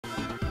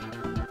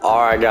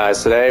Alright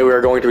guys, today we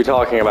are going to be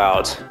talking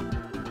about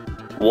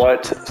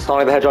what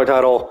Sonic the Hedgehog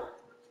title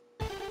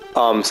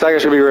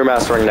Sega should be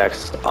remastering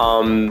next.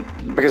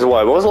 Because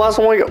what was the last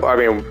one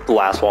the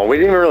last one. We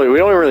don't even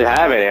really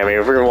have any. I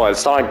mean, freaking what?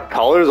 Sonic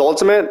Colors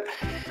Ultimate?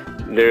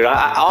 Dude,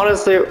 I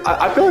honestly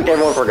I feel like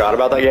everyone forgot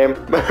about that game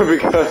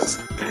because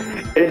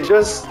it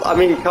just, I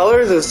mean,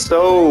 Colors is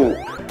so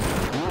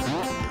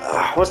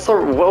what's the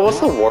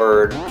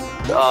word?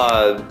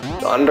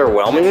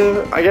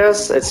 Underwhelming, I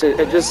guess.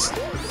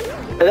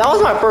 And that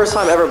was my first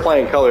time ever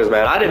playing Colors,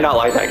 man. I did not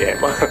like that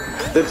game.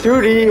 The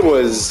 2D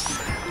was,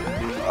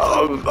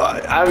 I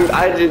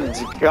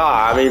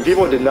mean,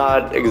 people did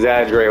not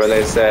exaggerate when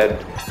they said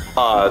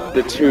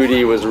the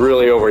 2D was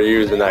really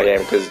overused in that game.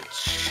 Because,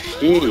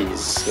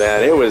 jeez,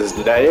 man, it was,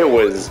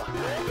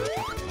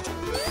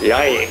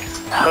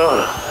 yikes.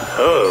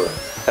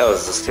 It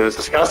was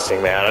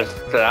disgusting, man.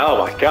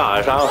 Oh my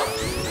gosh.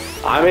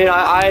 I mean,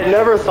 I had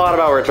never thought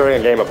about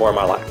returning a game before in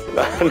my life.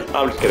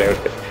 I'm just kidding.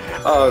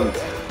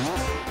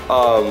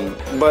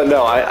 But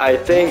no, I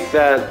think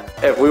that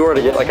if we were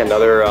to get like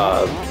another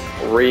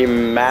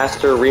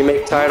remaster,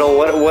 remake title,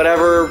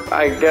 whatever,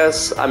 I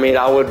guess, I mean,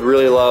 I would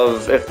really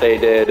love if they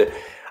did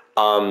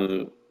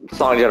Sonic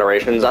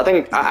Generations. I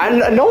think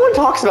no one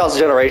talks about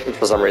Generations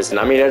for some reason.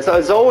 I mean, it's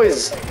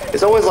always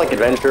like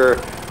Adventure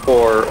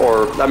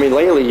or I mean,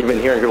 lately you've been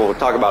hearing people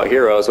talk about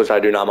Heroes, which I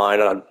do not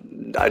mind.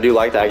 I do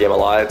like that game a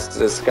lot.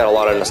 It's got a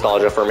lot of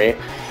nostalgia for me.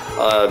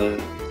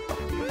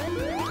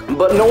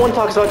 But no one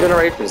talks about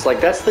Generations.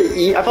 Like, I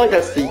feel like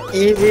that's the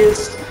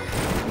easiest.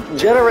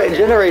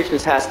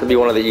 Generations has to be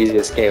one of the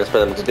easiest games for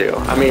them to do.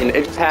 I mean,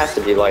 it just has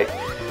to be. Like,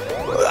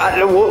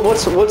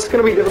 what's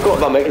gonna be difficult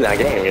about making that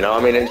game? You know, I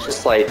mean, it's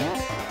just like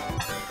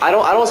I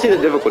don't see the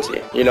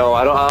difficulty. You know,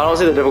 I don't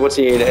see the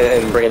difficulty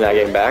in bringing that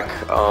game back.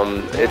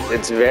 It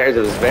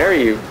was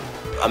very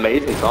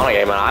amazing Sonic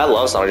game, and I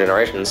love Sonic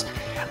Generations.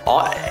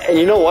 And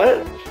you know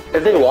what?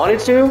 If they wanted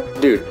to,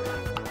 dude.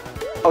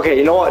 Okay,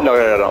 you know what? No.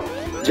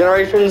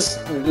 Generations,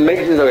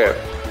 okay.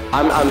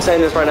 I'm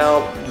saying this right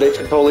now. They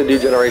should totally do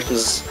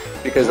Generations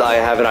because I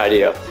have an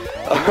idea.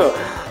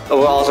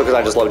 Well, also because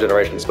I just love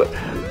Generations. But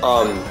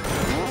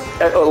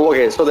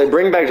okay, so they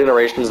bring back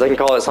Generations. They can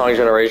call it Sonic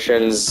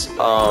Generations.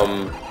 I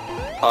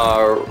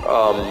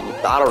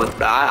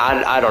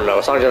don't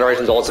know. Sonic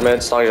Generations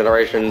Ultimate, Sonic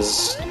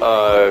Generations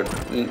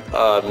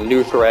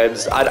New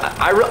Threads.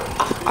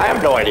 I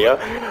have no idea.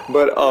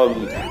 But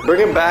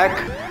bring it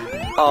back.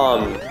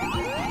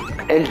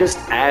 And just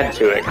add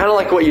to it, kind of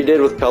like what you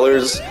did with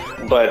Colors,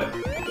 but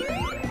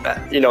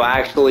you know,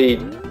 actually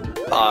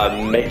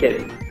make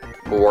it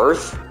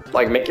worth,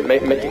 like make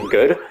it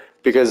good.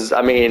 Because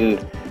I mean,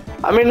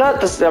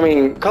 not this. I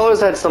mean, Colors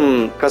had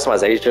some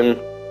customization,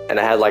 and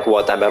it had like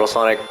that Metal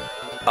Sonic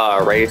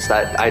race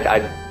that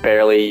I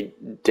barely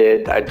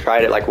did. I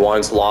tried it like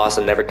once, lost,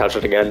 and never touched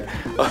it again.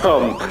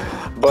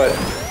 But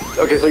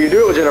okay, so you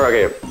do it with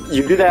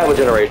you do that with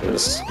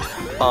Generations,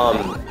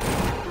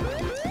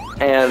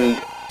 and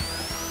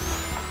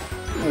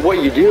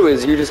what you do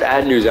is you just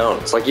add new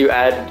zones. Like you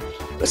add,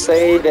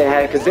 say they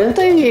had, because didn't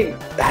they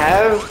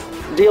have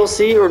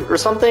DLC or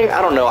something?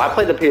 I don't know. I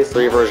played the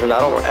PS3 version. I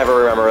don't ever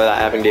remember that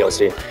having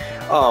DLC.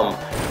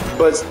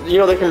 But you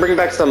know, they can bring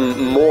back some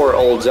more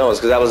old zones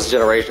because that was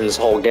Generations'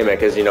 whole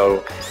gimmick. Is, you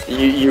know,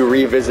 you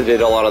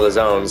revisited a lot of the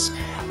zones.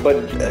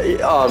 But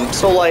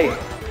so like,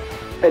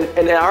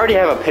 and I already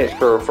have a pitch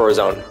for a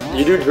zone.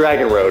 You do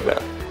Dragon Road,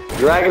 man.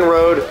 Dragon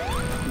Road.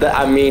 That,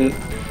 I mean,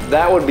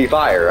 that would be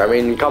fire. I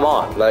mean, come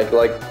on, like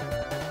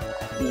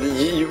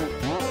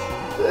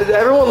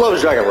everyone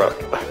loves Dragon Road.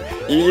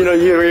 You know,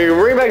 you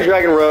bring back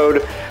Dragon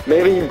Road.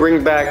 Maybe you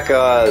bring back,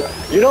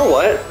 you know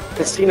what,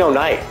 Casino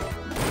Night,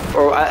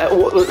 or I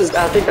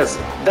think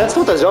that's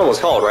what the zone was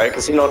called, right?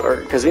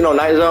 Casino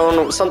Night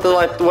Zone, something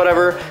like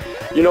whatever.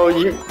 You know,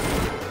 you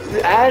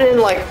add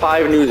in like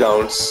 5 new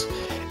zones.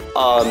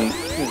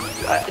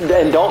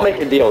 And don't make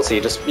it DLC,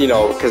 just, you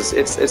know, because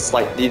it's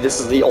like this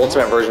is the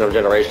ultimate version of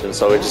Generations,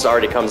 so it just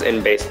already comes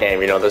in base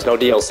game, you know, there's no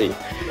DLC.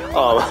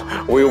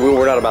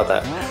 We're not about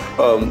that.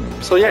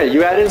 So yeah,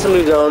 you add in some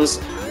new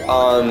zones,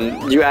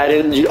 you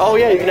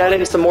can add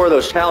in some more of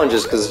those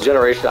challenges, because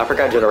Generations, I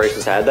forgot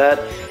Generations had that.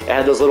 It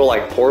had those little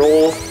like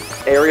portal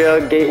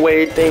area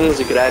gateway things,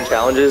 you could add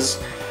challenges,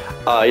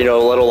 you know,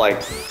 little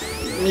like,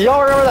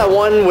 y'all remember that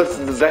one with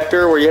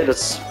Vector where you had to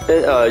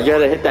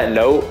hit that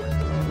note?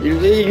 You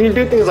can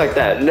do things like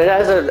that, and it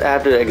doesn't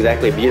have to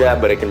exactly be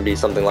that, but it can be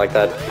something like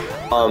that.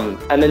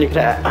 And then you can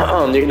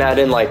add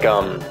in like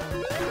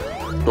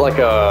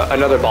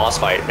another boss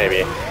fight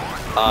maybe.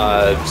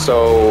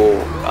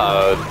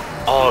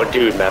 Oh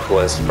dude,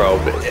 Mephiles, bro.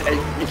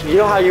 You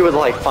know how you would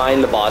like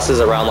find the bosses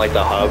around like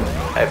the hub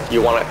if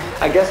you want to?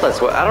 I guess that's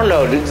what, I don't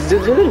know. Did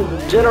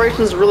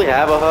Generations really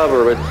have a hub,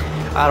 or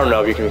I don't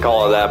know if you can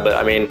call it that, but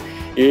I mean.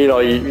 You know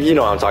what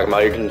I'm talking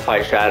about. You can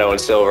fight Shadow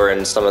and Silver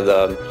and some of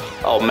the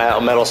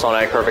Metal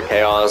Sonic, Perfect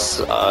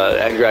Chaos,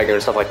 Egg Dragon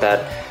and stuff like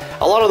that.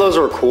 A lot of those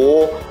were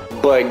cool,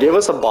 but give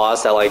us a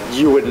boss that like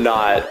you would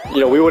not,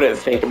 we wouldn't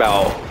think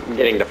about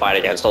getting to fight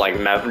against. So like,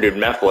 dude,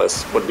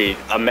 Mephiles would be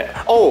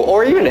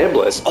or even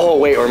Iblis. Oh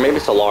wait, or maybe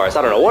Solaris.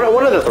 I don't know.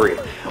 One of the three.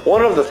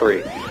 One of the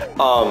three.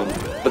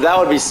 But that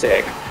would be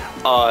sick.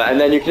 And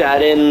then you can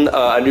add in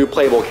a new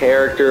playable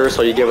character.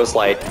 So you give us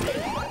like,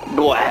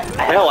 well,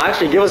 hell,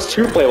 actually give us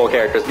 2 playable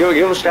characters. Give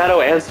them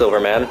Shadow and Silver,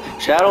 man.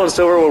 Shadow and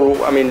Silver.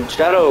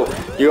 Shadow,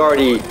 you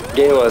already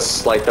gave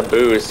us like the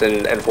boost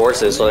and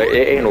forces, so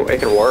it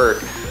can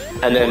work.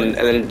 And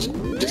then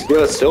just give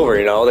us Silver.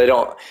 They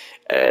don't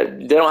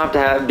have to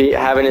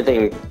have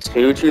anything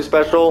too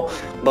special,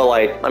 but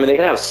like, they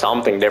can have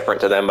something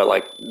different to them, but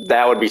like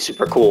that would be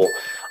super cool.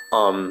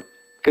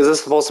 Because this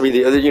is supposed to be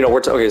the,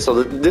 okay,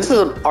 so this is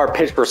our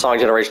pitch for Sonic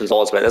Generations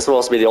Ultimate. This is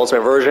supposed to be the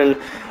Ultimate version.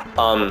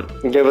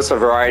 Give us a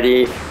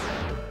variety.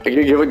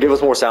 Give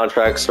us more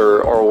soundtracks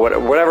or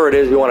whatever it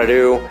is you want to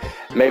do.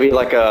 Maybe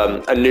like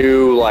a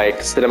new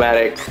like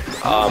cinematic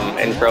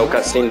intro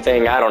cutscene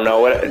thing. I don't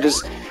know. A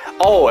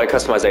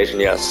customization,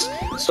 yes.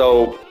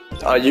 So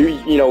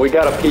we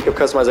got a peek of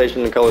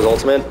customization in Colors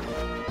Ultimate.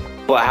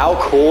 But how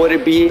cool would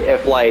it be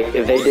if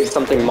they did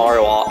something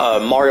Mario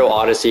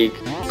Odyssey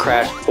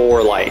Crash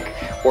 4 like,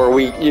 where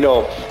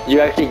you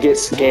actually get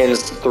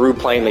skins through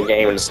playing the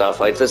game and stuff.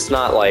 Like, it's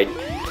not like,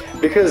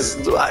 because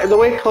the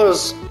way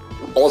Colors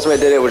Ultimate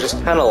did it was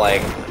just kind of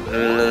like,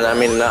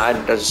 I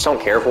just don't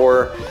care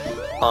for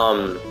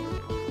her.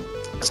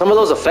 Some of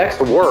those effects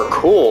were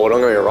cool,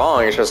 don't get me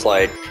wrong. It's just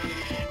like,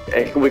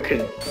 I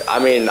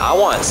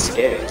want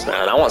skins,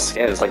 man. I want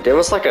skins. Like, give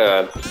us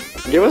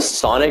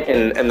Sonic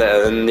and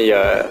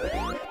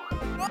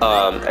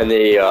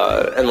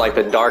like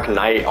the Dark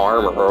Knight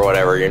armor or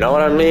whatever. You know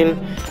what I mean?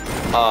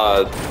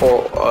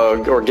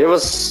 Or give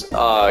us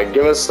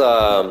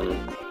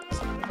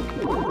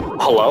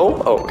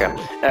hello? Oh, okay.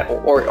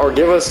 Or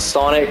give us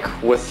Sonic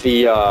with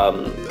the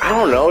I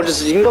don't know.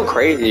 Just, you can go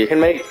crazy. You can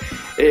make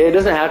it.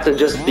 Doesn't have to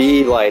just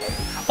be like,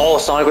 oh,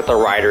 Sonic with the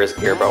Rider's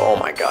gear, bro. Oh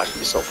my gosh,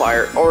 it'd be so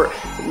fire. Or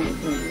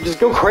just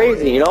go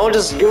crazy,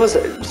 Just give us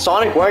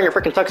Sonic wearing a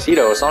freaking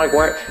tuxedo, Sonic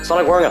wearing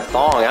a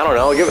thong. I don't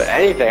know. Give it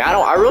anything.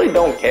 I really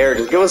don't care.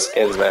 Just give us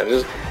skins, man.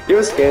 Just give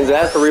us skins. And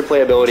as for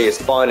replayability, it's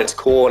fun, it's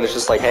cool, and it's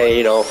just like,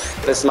 hey,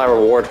 this is my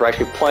reward for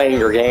actually playing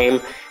your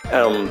game.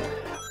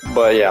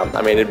 But yeah,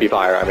 it'd be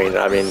fire.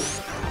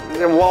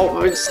 Well,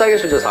 Sega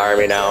should just hire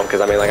me now,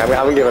 because I'm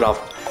giving off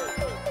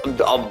a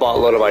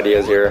buttload of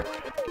ideas here.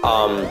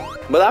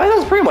 But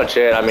that's pretty much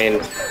it.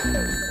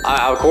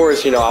 Of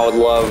course, I would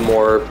love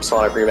more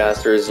Sonic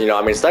remasters.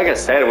 Sega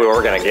said we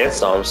were gonna get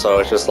some, so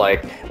it's just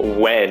like,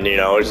 when,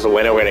 just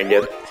when are we gonna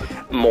get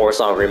more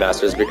Sonic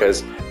remasters?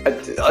 Because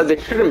they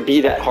shouldn't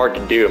be that hard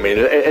to do.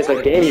 It's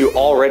a game you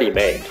already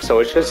made, so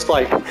it's just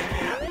like,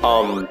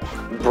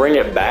 bring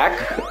it back,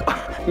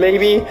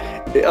 maybe.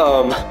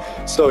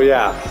 So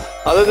yeah.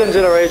 Other than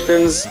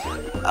Generations,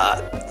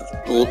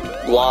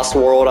 Lost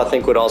World, I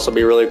think, would also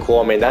be really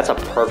cool. That's a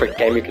perfect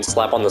game you can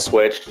slap on the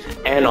Switch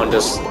and on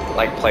just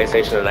like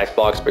PlayStation and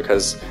Xbox,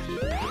 because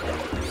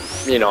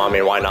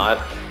why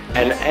not?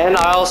 And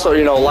I also,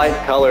 like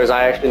Colors,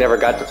 I actually never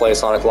got to play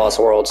Sonic Lost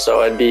World,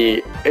 so it'd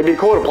be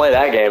cool to play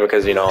that game,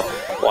 because I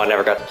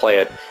never got to play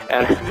it,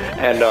 and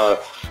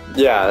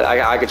yeah,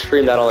 I could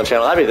stream that on the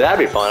channel. That'd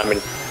be fun.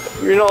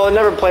 I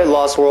never played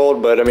Lost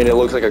World, but it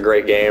looks like a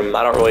great game.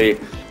 I don't really,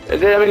 it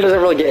doesn't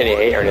really get any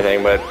hate or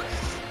anything, but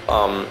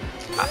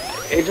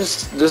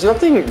there's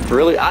nothing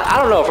really, I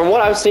don't know, from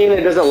what I've seen,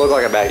 it doesn't look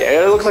like a bad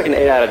game. It looks like an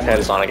 8 out of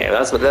 10 Sonic game.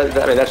 That's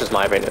just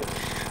my opinion.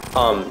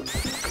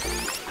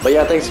 But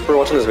yeah, thanks for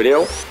watching this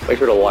video. Make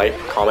sure to like,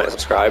 comment, and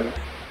subscribe.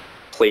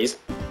 Please.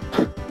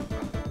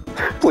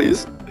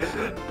 Please.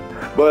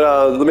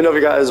 But let me know if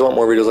you guys want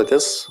more videos like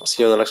this. I'll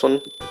see you in the next one.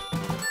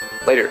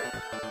 Later.